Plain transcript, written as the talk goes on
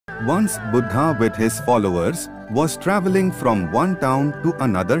Once Buddha with his followers was traveling from one town to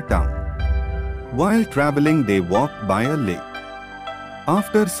another town. While traveling, they walked by a lake.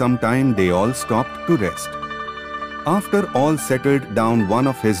 After some time, they all stopped to rest. After all settled down, one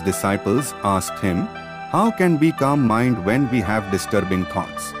of his disciples asked him, "How can we calm mind when we have disturbing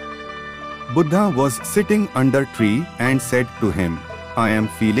thoughts?" Buddha was sitting under a tree and said to him, "I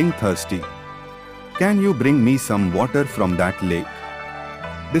am feeling thirsty. Can you bring me some water from that lake?"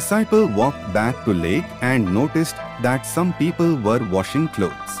 Disciple walked back to lake and noticed that some people were washing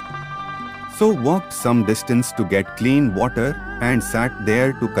clothes. So walked some distance to get clean water and sat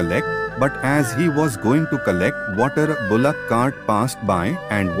there to collect, but as he was going to collect water, a bullock cart passed by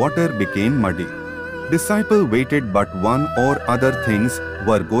and water became muddy. Disciple waited, but one or other things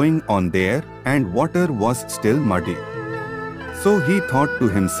were going on there and water was still muddy. So he thought to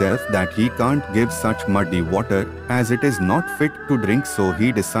himself that he can't give such muddy water as it is not fit to drink, so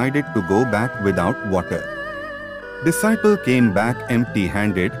he decided to go back without water. Disciple came back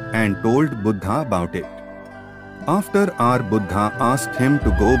empty-handed and told Buddha about it. After our Buddha asked him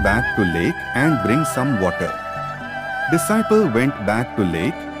to go back to lake and bring some water. Disciple went back to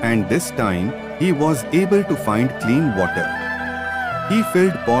lake and this time he was able to find clean water. He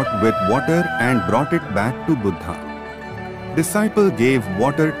filled pot with water and brought it back to Buddha. Disciple gave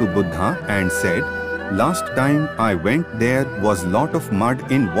water to Buddha and said, "Last time I went there was lot of mud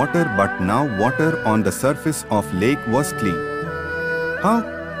in water, but now water on the surface of lake was clean." "How?"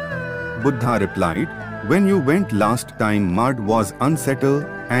 Buddha replied, "When you went last time, mud was unsettled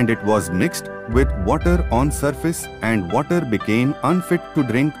and it was mixed with water on surface and water became unfit to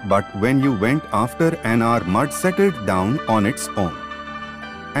drink, but when you went after an hour, mud settled down on its own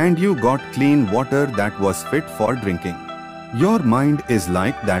and you got clean water that was fit for drinking. Your mind is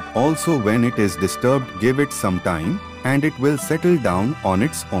like that also. When it is disturbed, give it some time and it will settle down on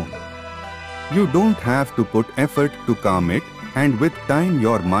its own. You don't have to put effort to calm it, and with time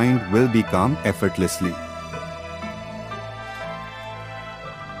your mind will be calm effortlessly."